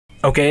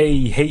Oké,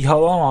 hey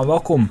hallo allemaal,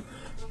 welkom.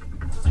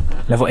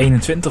 Level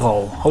 21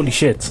 al, holy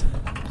shit.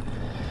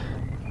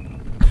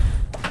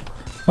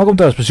 Welkom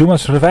thuis bij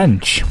Zuma's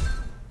Revenge.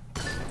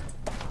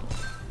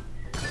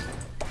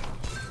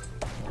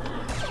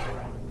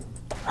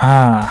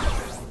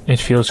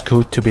 It feels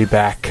good to be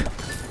back.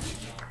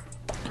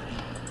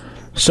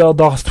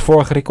 Zelfde dag als de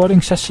vorige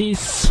recording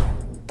sessies.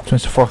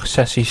 Tenminste de vorige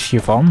sessies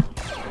hiervan.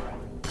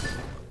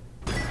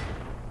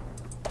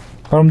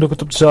 Waarom doe ik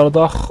het op dezelfde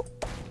dag?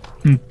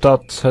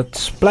 Dat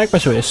het blijkbaar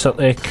zo is dat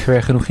ik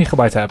weer genoeg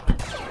gigabyte heb.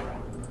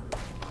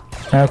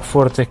 En ook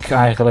voordat ik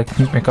eigenlijk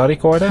niet meer kan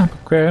recorden, heb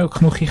ik weer ook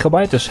genoeg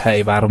gigabyte. Dus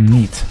hey, waarom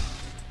niet?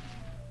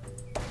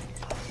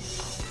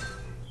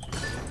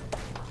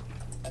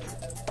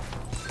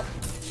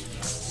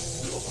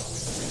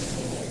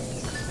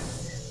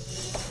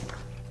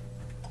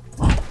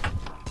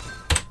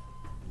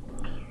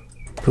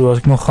 Ik bedoel, als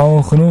ik nog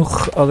gewoon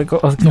genoeg,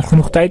 als ik nog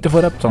genoeg tijd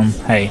ervoor heb, dan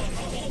hey,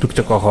 doe ik het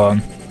ook al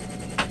gewoon.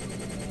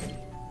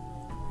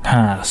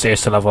 Dat is het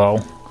eerste level.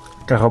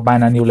 Ik krijg al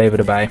bijna een nieuw leven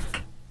erbij.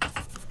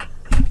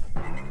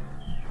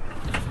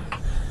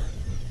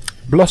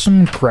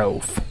 Blossom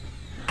Grove.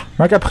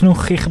 Maar ik heb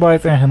genoeg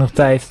gigabyte en genoeg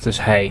tijd,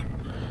 dus hey.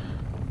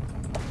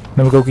 Dan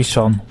heb ik ook iets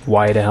van,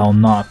 why the hell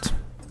not?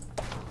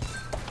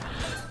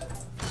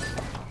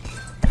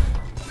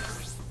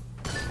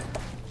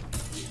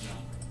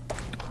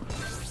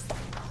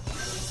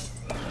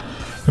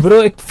 Ik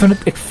bedoel,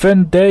 ik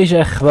vind deze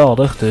echt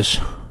geweldig,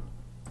 dus...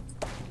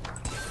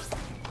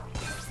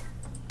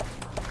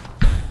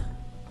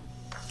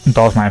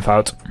 Dat is mijn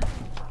fout.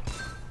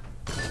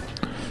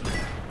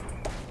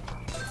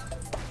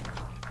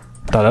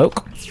 Dat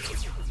ook.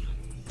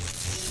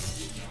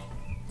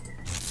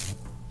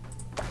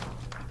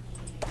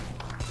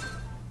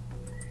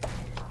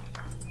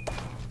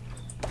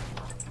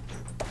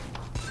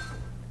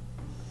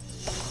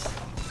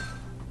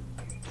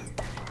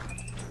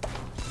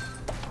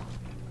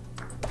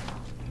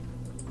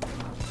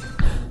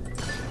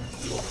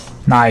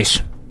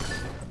 Nice.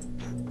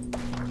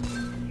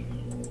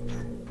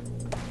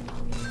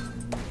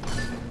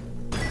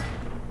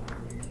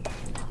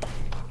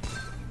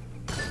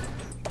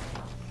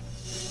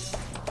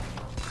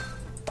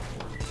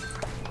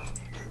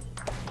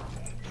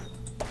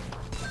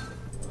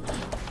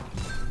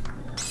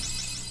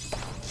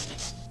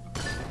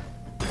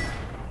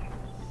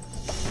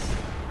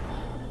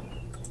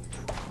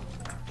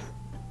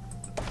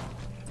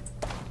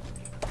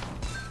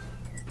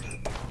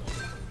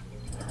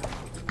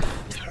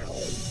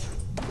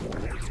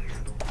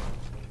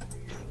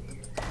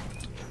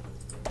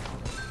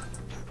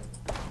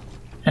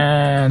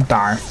 En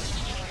daar.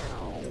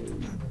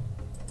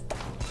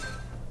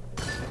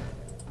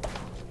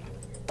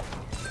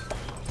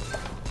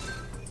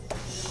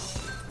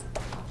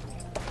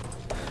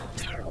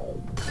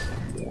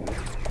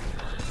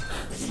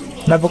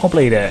 Level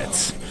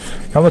completed.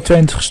 We hebben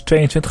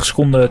 22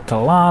 seconden te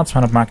laat,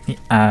 maar dat maakt niet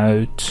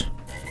uit.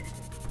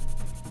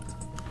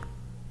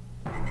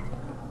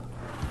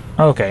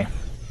 Oké.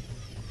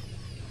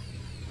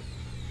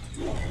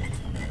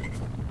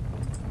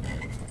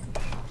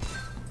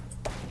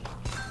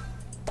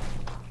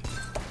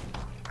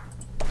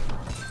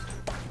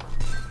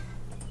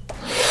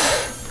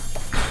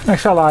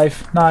 Extra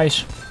life,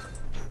 nice.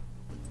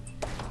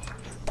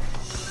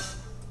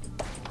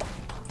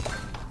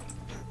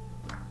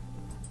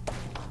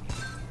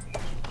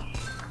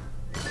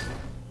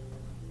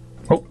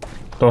 Oh,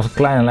 dat was een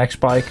kleine lag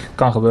spike,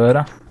 kan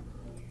gebeuren.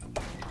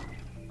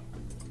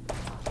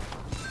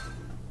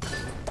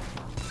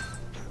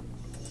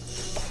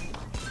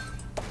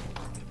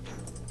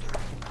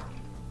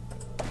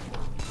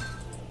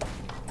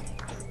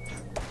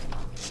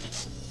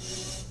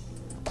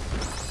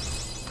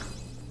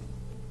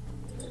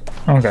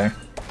 Oké.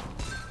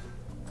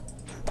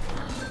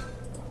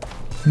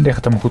 Dit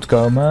gaat hem goed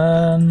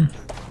komen.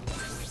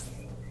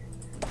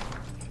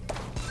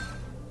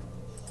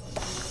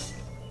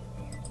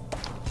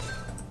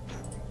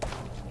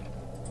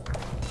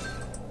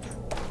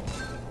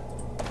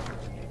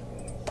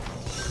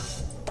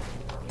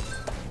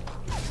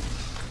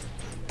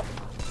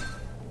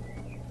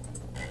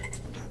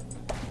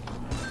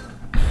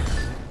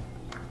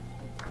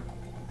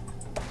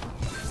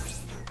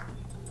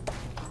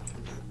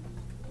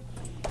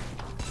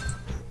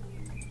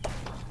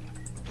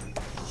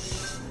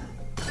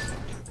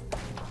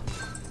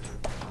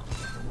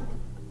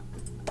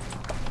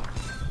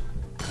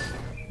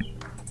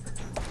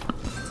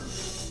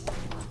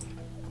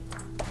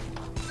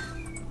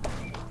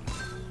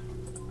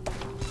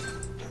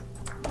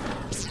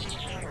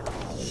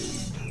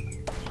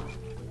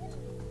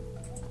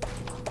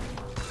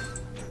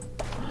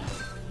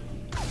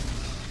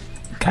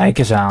 Kijk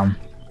eens aan.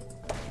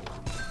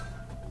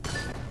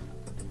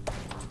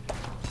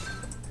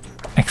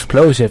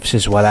 Explosives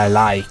is what I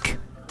like.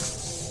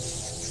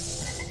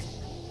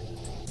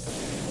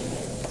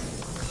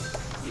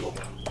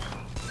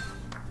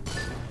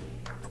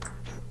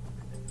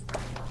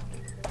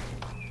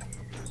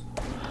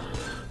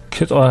 Ik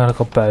zit al eigenlijk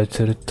al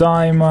buiten de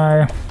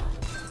timer.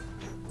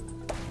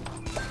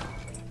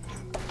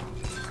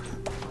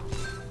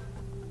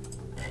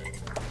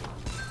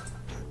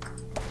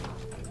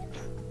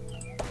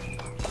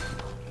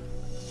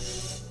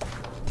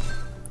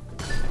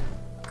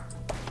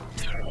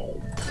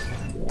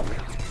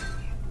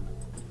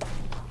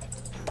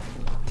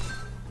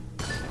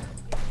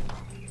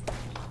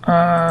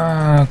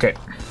 Oké.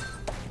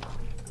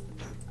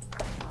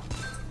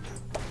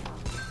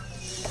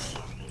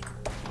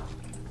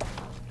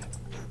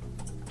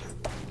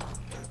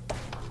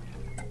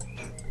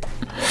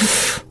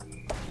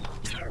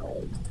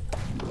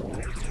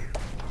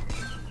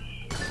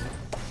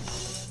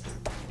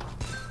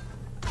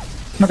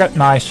 Oké,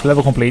 nice.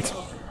 Level complete.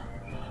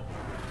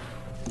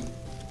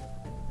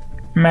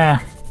 Meh.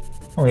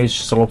 Oh, jezus,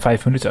 het is al op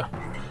 5 minuten.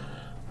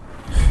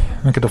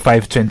 Ik heb nog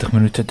 25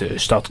 minuten,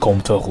 dus dat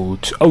komt wel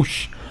goed. Oh,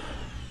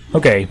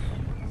 oké.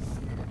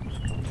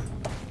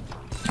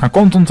 Hij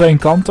komt om 2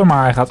 kanten,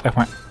 maar hij gaat echt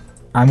maar...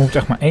 Hij moet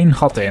echt maar 1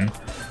 gat in.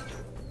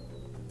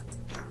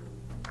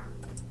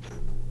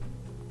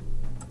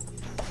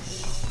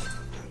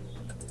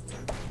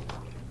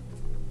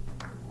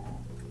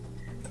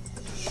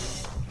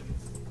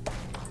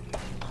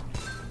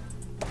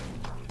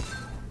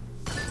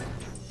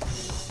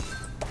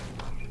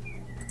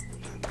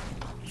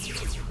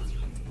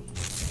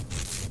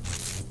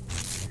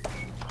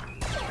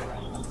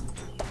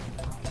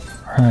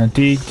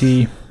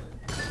 Die.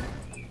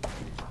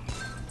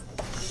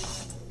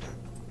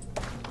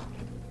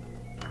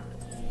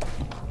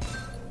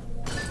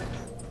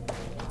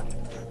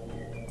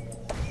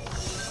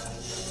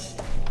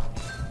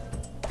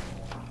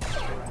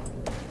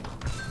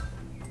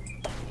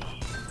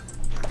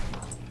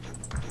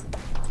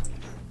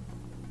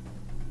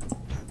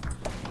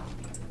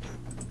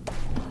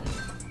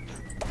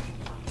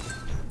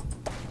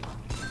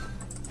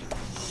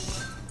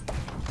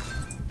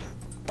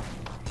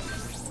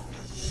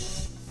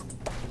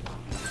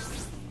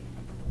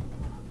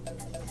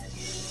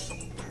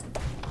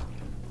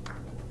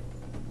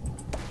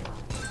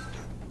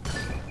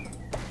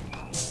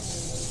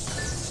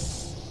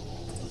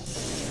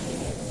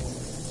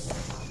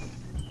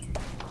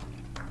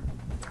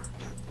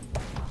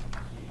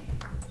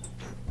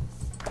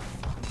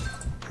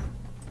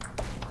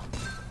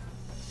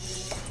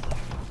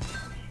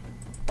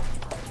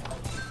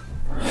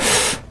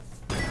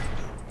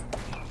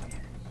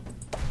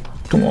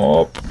 Kom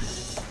op.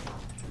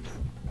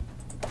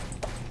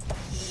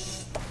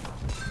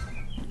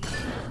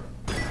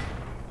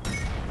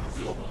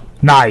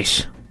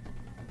 Nice.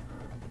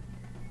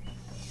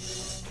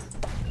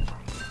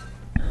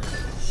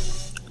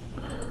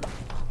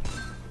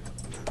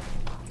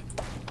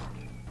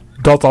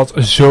 Dat had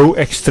zo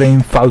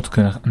extreem fout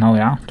kunnen gaan. Nou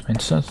ja,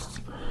 tenminste.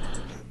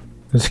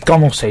 Dus het kan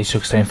nog steeds zo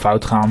extreem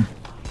fout gaan.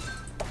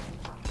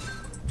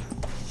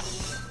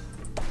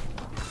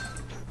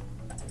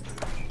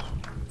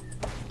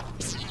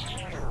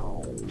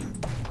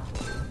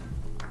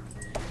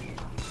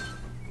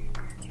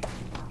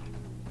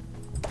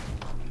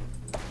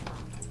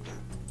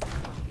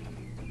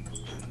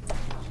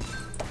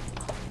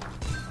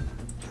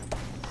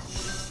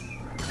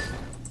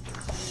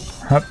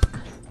 Hup.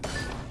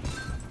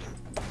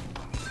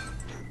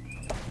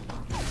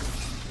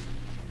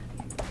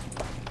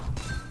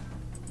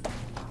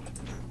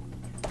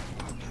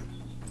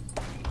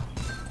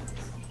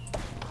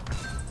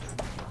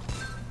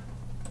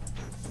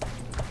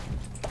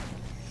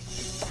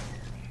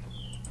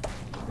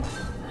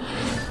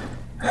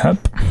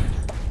 Hup.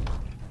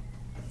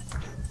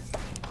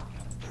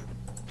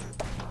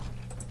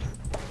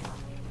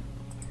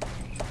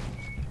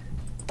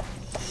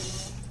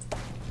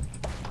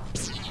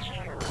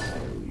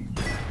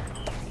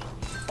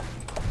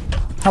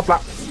 Hopla.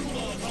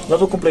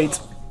 Level complete.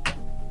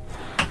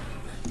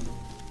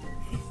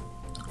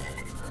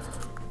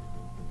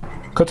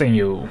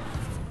 Continue.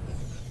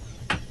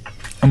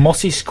 Een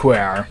Mossy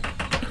Square.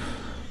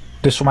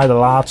 Dit is voor mij de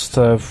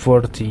laatste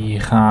voordat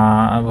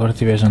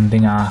hij weer zo'n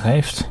ding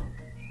aangeeft.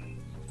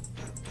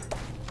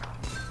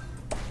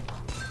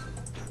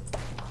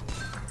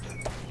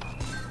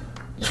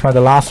 Dit is voor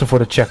mij de laatste voor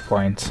de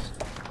checkpoint.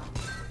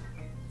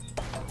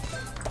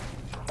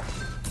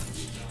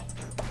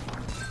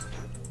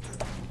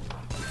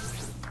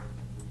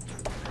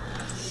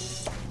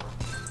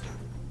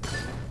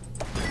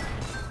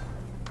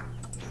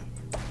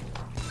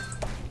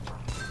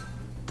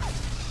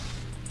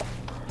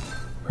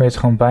 Ik weet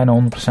gewoon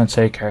bijna 100%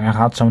 zeker. Hij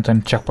gaat zo meteen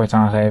de checkpoint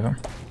aangeven.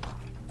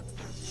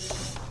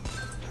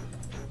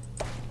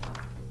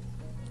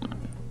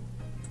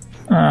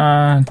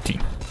 Die.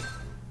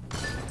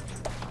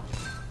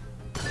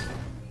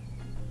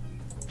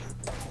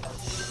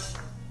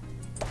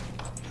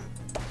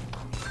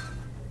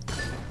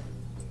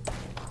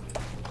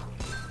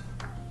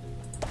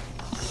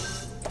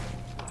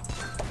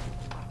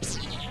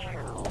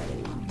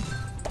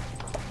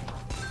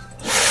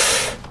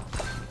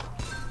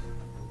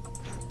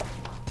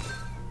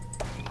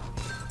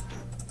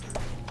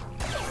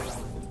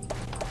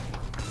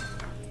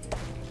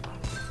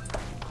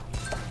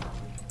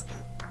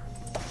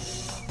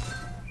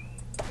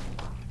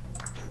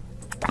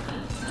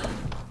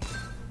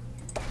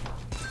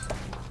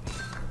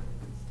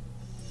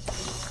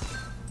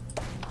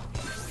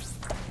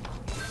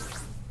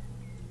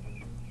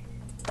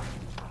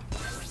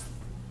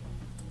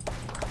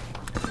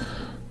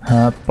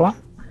 Hopla.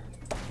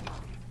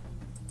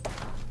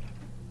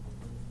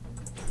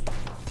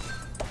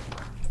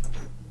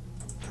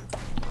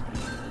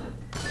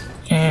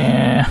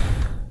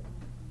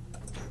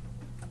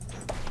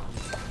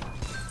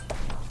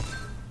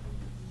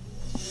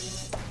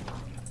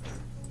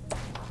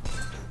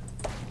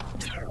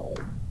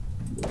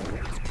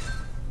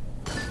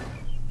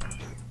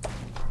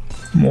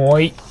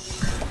 Mooi.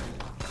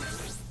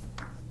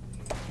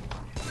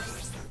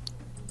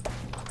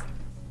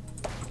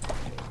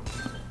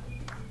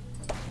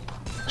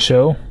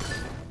 Zo.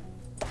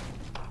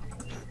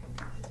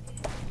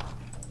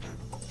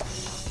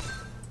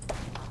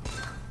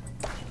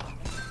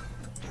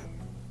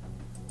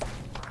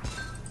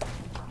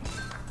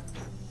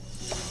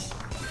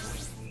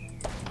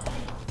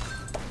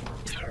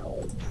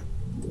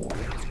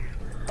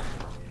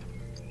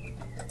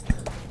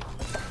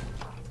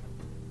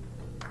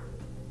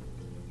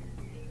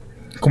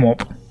 Kom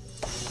op.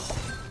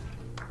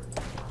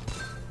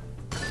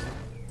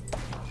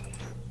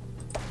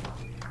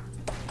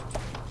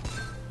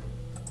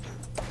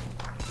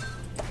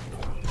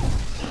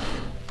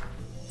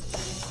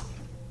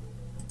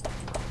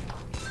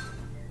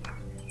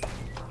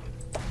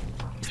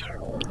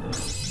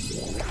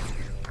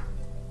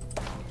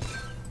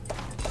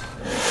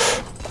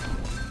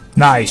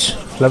 Nice.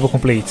 Level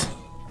complete.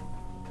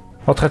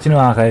 Wat gaat hij nu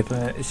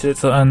aangeven? Is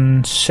dit een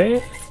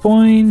save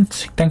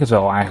point? Ik denk het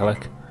wel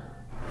eigenlijk.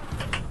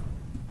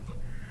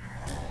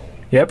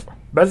 Yep.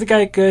 Beste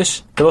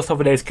kijkers, dat was het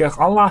voor deze keer.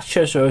 Al laat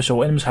je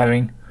sowieso in de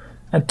beschrijving.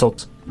 En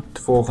tot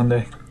de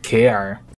volgende keer.